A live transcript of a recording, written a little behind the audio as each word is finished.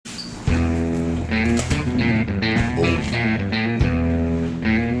Boom.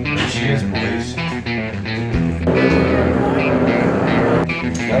 There she is, boys.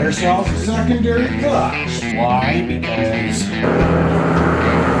 Got ourselves a secondary clutch. Why? Because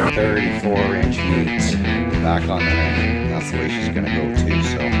 34-inch meats back on the net. That's the way she's gonna go too.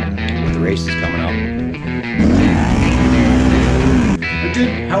 So with the races coming up, I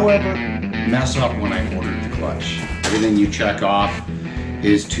did, however, mess up when I ordered the clutch. Everything you check off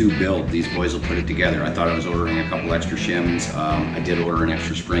is to build. These boys will put it together. I thought I was ordering a couple extra shims. I did order an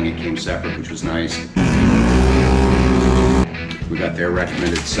extra spring. It came separate, which was nice. We got their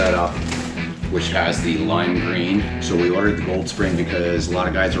recommended setup, which has the lime green. So we ordered the gold spring because a lot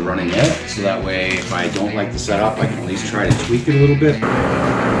of guys are running it. So that way, if I don't like the setup, I can at least try to tweak it a little bit.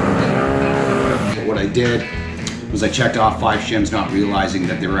 But what I did was I checked off 5 shims, not realizing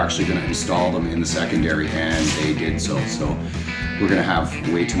that they were actually going to install them in the secondary, and they did so. So we're going to have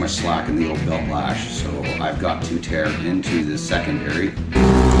way too much slack in the old belt lash. So I've got to tear into the secondary.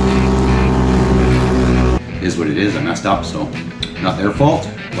 Is what it is. I messed up, so not their fault.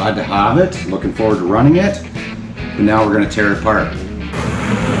 Glad to have it. Looking forward to running it. But now we're going to tear it apart.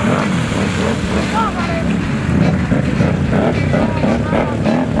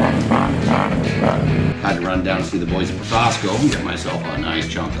 Had to run down to see the boys at Costco and get myself a nice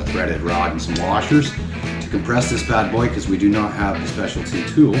chunk of threaded rod and some washers to compress this bad boy because we do not have the specialty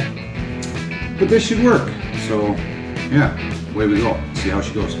tool. But this should work. So yeah, away we go. See how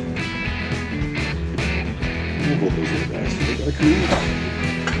she goes. Hold those little guys. They gotta come in.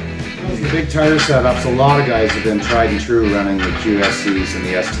 Those are the big tire setups. A lot of guys have been tried and true running the QSCs and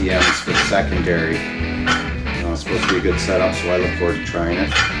the STMs for the secondary. It's supposed to be a good setup, so I look forward to trying it.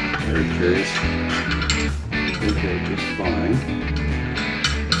 Very curious. Okay, just fine.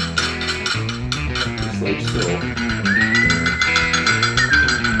 Just like so.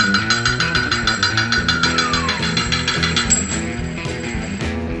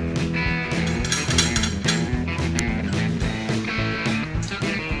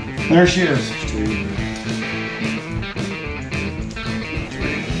 There she is. 2,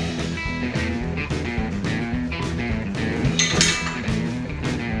 3.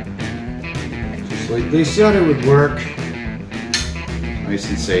 Just like they said it would work. Nice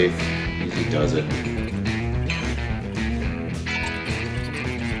and safe. Easy does it.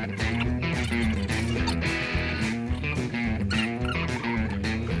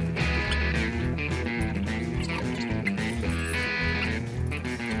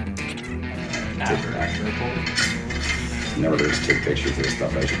 Never hurts to take pictures of this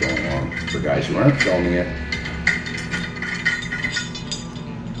stuff as you're going along for guys who aren't filming it.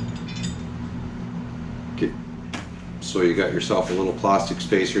 Okay, so you got yourself a little plastic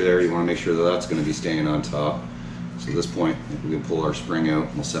spacer there. You want to make sure that that's going to be staying on top. So at this point, we can pull our spring out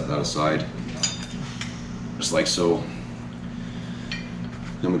and we'll set that aside, just like so.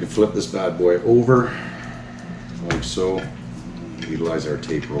 Then we can flip this bad boy over, like so. Utilize our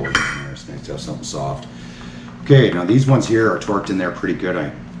tape roller. It's nice to have something soft. Okay, now these ones here are torqued in there pretty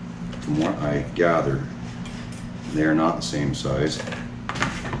good. From what I gather, they're not the same size.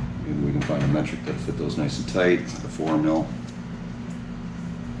 Maybe we can find a metric that fit those nice and tight. The 4mm.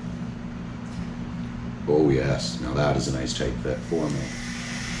 Oh yes, now that is a nice tight fit.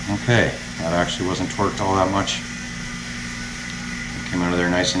 4mm. Okay, that actually wasn't torqued all that much. It came out of there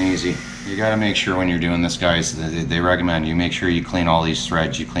nice and easy. You got to make sure when you're doing this, guys, they recommend you make sure you clean all these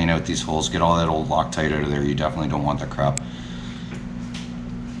threads, you clean out these holes, get all that old Loctite out of there. You definitely don't want that crap.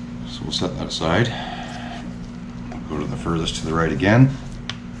 So we'll set that aside. Go to the furthest to the right again.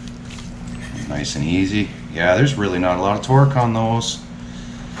 Nice and easy. Yeah, there's really not a lot of torque on those.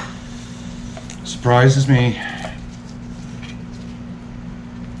 Surprises me.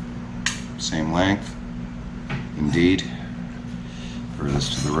 Same length, indeed.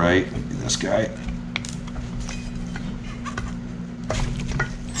 Furthest to the right, maybe this guy.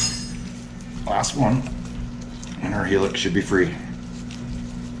 Last one, and our helix should be free,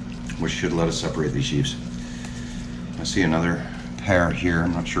 which should let us separate these sheaves. I see another pair here.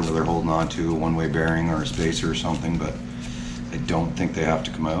 I'm not sure whether they're holding on to a one-way bearing or a spacer or something, but I don't think they have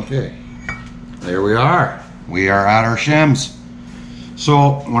to come out. Okay, there we are. We are at our shims.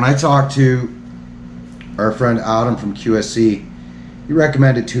 So when I talked to our friend Adam from QSC, he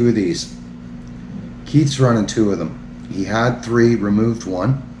recommended 2 of these. Keith's running 2 of them. He had 3, removed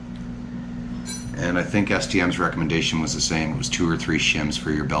 1. And I think STM's recommendation was the same. It was 2 or 3 shims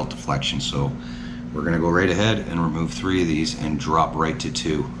for your belt deflection. So we're gonna go right ahead and remove 3 of these and drop right to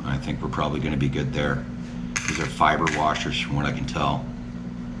 2. I think we're probably gonna be good there. These are fiber washers from what I can tell.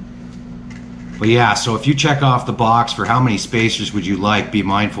 But yeah, so if you check off the box for how many spacers would you like, be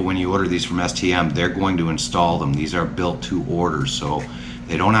mindful when you order these from STM, they're going to install them. These are built to order, so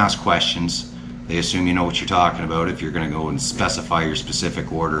they don't ask questions. They assume you know what you're talking about if you're going to go and specify your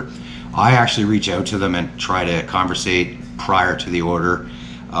specific order. I actually reach out to them and try to conversate prior to the order,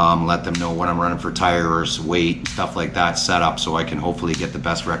 let them know what I'm running for tires, weight, stuff like that set up, so I can hopefully get the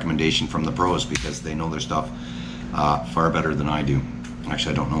best recommendation from the pros, because they know their stuff far better than I do.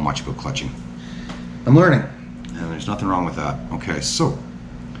 Actually, I don't know much about clutching. I'm learning, and there's nothing wrong with that. Okay, so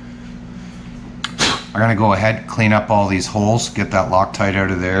I'm gonna go ahead, clean up all these holes, get that Loctite out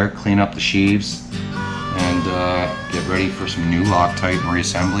of there, clean up the sheaves, and get ready for some new Loctite and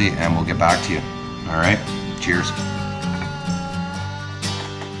reassembly, and we'll get back to you. All right, cheers.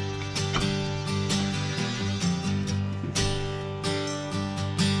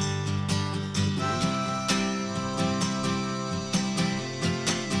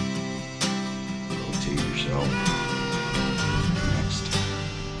 Next.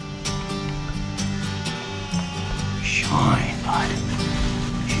 Shine, bud.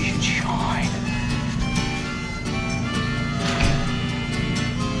 She should shine.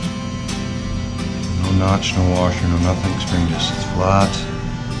 No notch, no washer, no nothing. Spring just sits flat.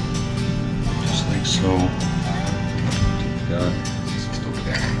 Just like so. Got still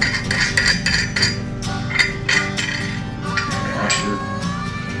down. Washer.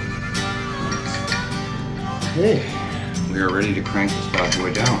 Okay, we are ready to crank this bad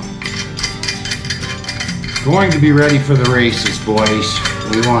boy down. Going to be ready for the races, boys.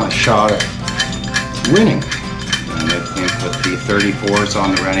 We want a shot at winning. And I think with the 34s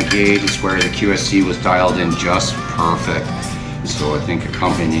on the Renegade is where the QSC was dialed in just perfect. So I think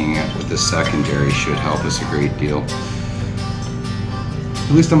accompanying it with the secondary should help us a great deal.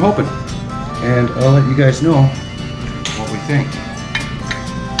 At least I'm hoping. And I'll let you guys know what we think.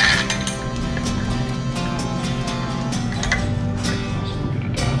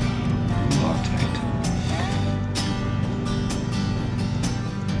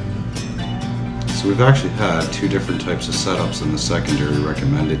 So we've actually had two different types of setups in the secondary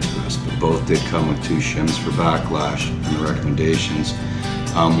recommended to us, but both did come with two shims for backlash in the recommendations.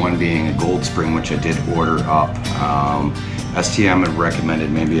 One being a gold spring, which I did order up. STM had recommended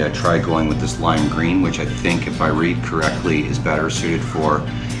maybe I try going with this lime green, which I think, if I read correctly, is better suited for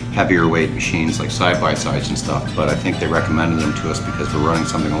heavier weight machines like side-by-sides and stuff, but I think they recommended them to us because we're running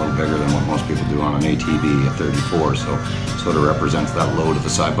something a little bigger than what most people do on an ATV at 34, so sort of represents that load of the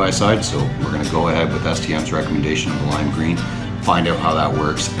side-by-side. So we're going to go ahead with STM's recommendation of the lime green, find out how that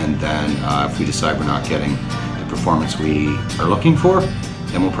works, and then if we decide we're not getting the performance we are looking for,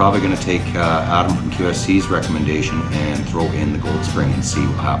 then we're probably going to take Adam from QSC's recommendation and throw in the gold spring and see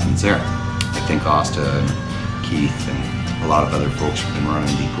what happens there. I think Asta and Keith and a lot of other folks have been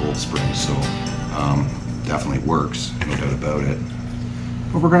running the gold spring, so definitely works, no doubt about it.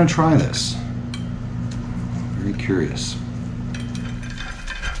 But we're going to try this. Very curious.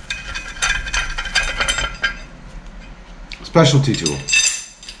 Specialty tool.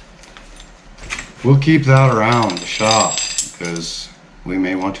 We'll keep that around the shop because we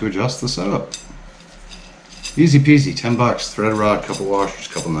may want to adjust the setup. Easy peasy, 10 bucks, threaded rod, couple washers,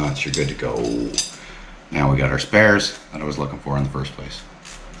 couple nuts, you're good to go. Now we got our spares that I was looking for in the first place.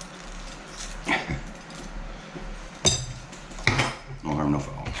 No harm, no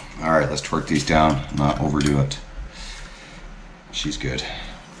foul. All right, let's torque these down, not overdo it. She's good.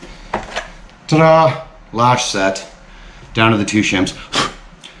 Ta-da! Latch set. Down to the two shims.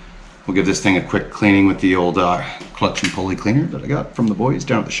 We'll give this thing a quick cleaning with the old clutch and pulley cleaner that I got from the boys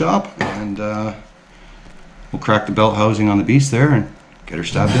down at the shop, and we'll crack the belt housing on the beast there and get her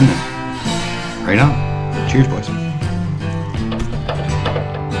stabbed in there. Right now. Cheers, boys.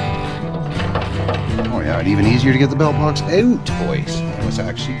 Oh yeah, and even easier to get the belt box out, boys. That was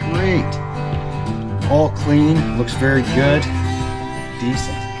actually great. All clean, looks very good.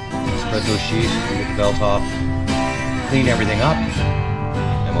 Decent. Spread those sheets, we'll get the belt off, clean everything up,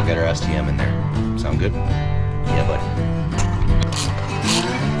 and we'll get our STM in there. Sound good? Yeah, buddy.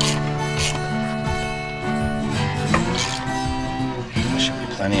 Should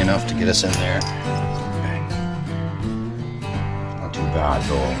be plenty enough to get us in there. Bad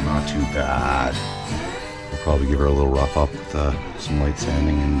though, not too bad. We'll probably give her a little rough up with some light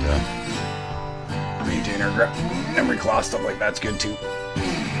sanding and maintain her grip. Memory cloth, stuff like that's good too.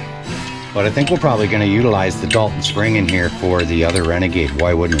 But I think we're probably going to utilize the Dalton spring in here for the other Renegade.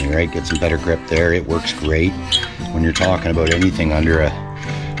 Why wouldn't we, right? Get some better grip there. It works great when you're talking about anything under a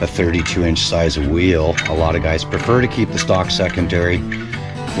 32-inch size of wheel. A lot of guys prefer to keep the stock secondary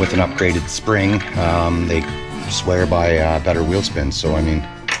with an upgraded spring. They swear by better wheel spins, so I mean,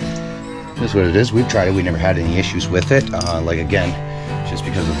 That's what it is. We've tried it. We never had any issues with it. Like again, just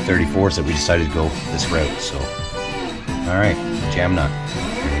because of the 34s that we decided to go this route. So, all right, jam nut.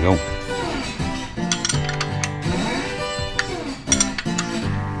 There we go.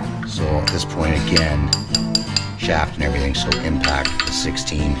 So at this point, again, shaft and everything, so impact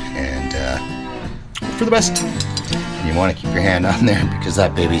 16, and for the best. And you want to keep your hand on there because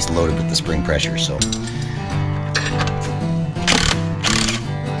that baby's loaded with the spring pressure. So.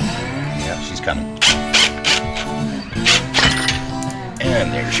 Coming.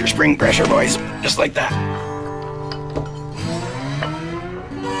 And there's your spring pressure, boys, just like that.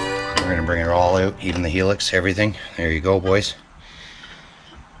 We're gonna bring it all out, even the helix, everything. There you go, boys.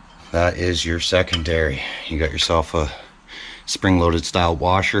 That is your secondary. You got yourself a spring-loaded style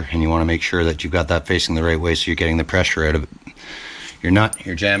washer, and you want to make sure that you've got that facing the right way so you're getting the pressure out of it. Your nut,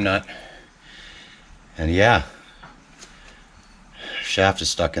 your jam nut, and yeah. Shaft is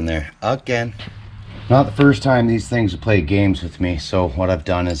stuck in there again. Not the first time these things have played games with me. So what I've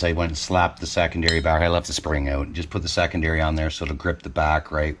done is I went and slapped the secondary back. I left the spring out and just put the secondary on there so it'll grip the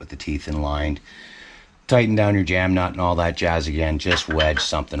back right with the teeth in line. Tighten down your jam nut and all that jazz again. Just wedge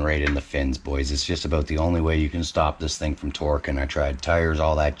something right in the fins, boys. It's just about the only way you can stop this thing from torquing. I tried tires,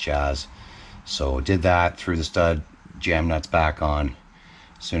 all that jazz. So did that, threw the stud, jam nuts back on.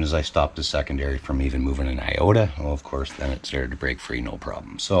 As soon as I stopped the secondary from even moving an iota, well, of course, then it started to break free, no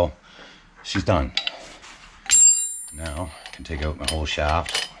problem. So she's done. Now I can take out my whole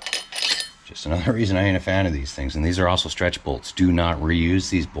shaft. Just another reason I ain't a fan of these things. And these are also stretch bolts. Do not reuse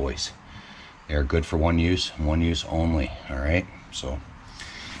these boys. They are good for one use only. All right. So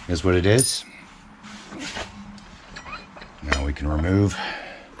here's what it is. Now we can remove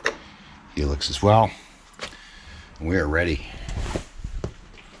helix as well. And we are ready.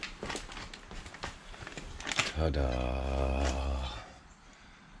 Ta-da.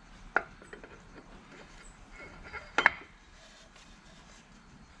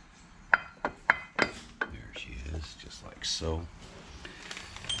 There she is, just like so.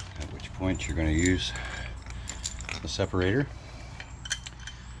 At which point you're going to use the separator,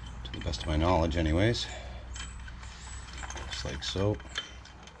 to the best of my knowledge anyways. Just like so.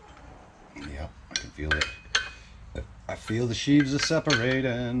 Yep, I can feel it. I feel the sheaves are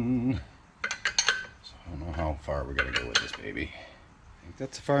separating. I don't know how far we're going to go with this baby. I think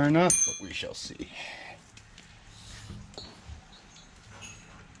that's far enough, but we shall see.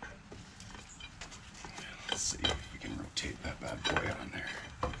 Let's see if we can rotate that bad boy on there.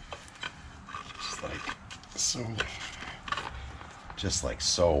 Just like so. Just like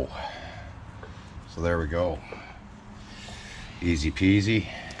so. So there we go. Easy peasy.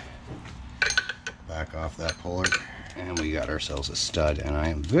 Back off that puller. And we got ourselves a stud. And I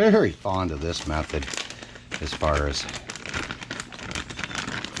am very fond of this method. As far as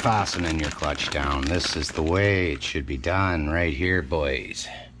fastening your clutch down, this is the way it should be done right here, boys.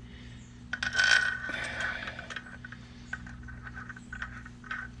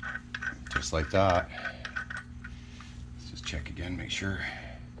 Just like that. Let's just check again, make sure.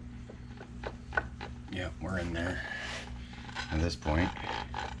 Yep, we're in there. At this point,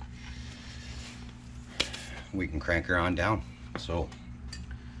 we can crank her on down. So,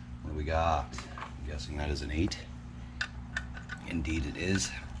 what do we got? I'm guessing that is an 8. Indeed it is.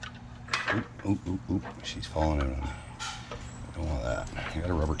 Oop, oop, oop, oop. She's falling out on me. I don't want that. I got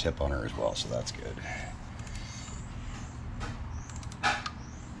a rubber tip on her as well, so that's good.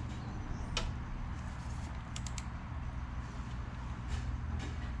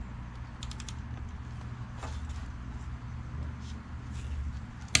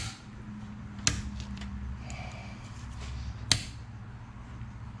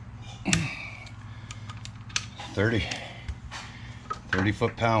 Thirty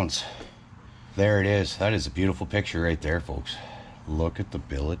foot-pounds. There it is. That is a beautiful picture right there, folks. Look at the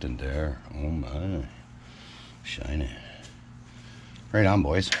billet in there. Oh my. Shiny. Right on,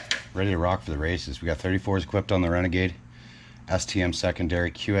 boys. Ready to rock for the races. We got 34s equipped on the Renegade. STM secondary,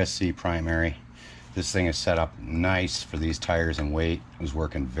 QSC primary. This thing is set up nice for these tires and weight. It was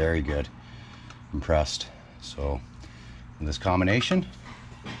working very good. Impressed. So, with this combination,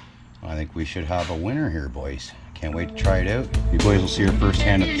 I think we should have a winner here, boys. Can't wait to try it out. You boys will see her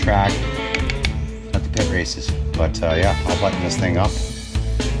firsthand at the track, at the pit races. But yeah, I'll button this thing up,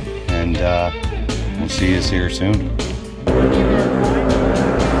 and we'll see you here soon.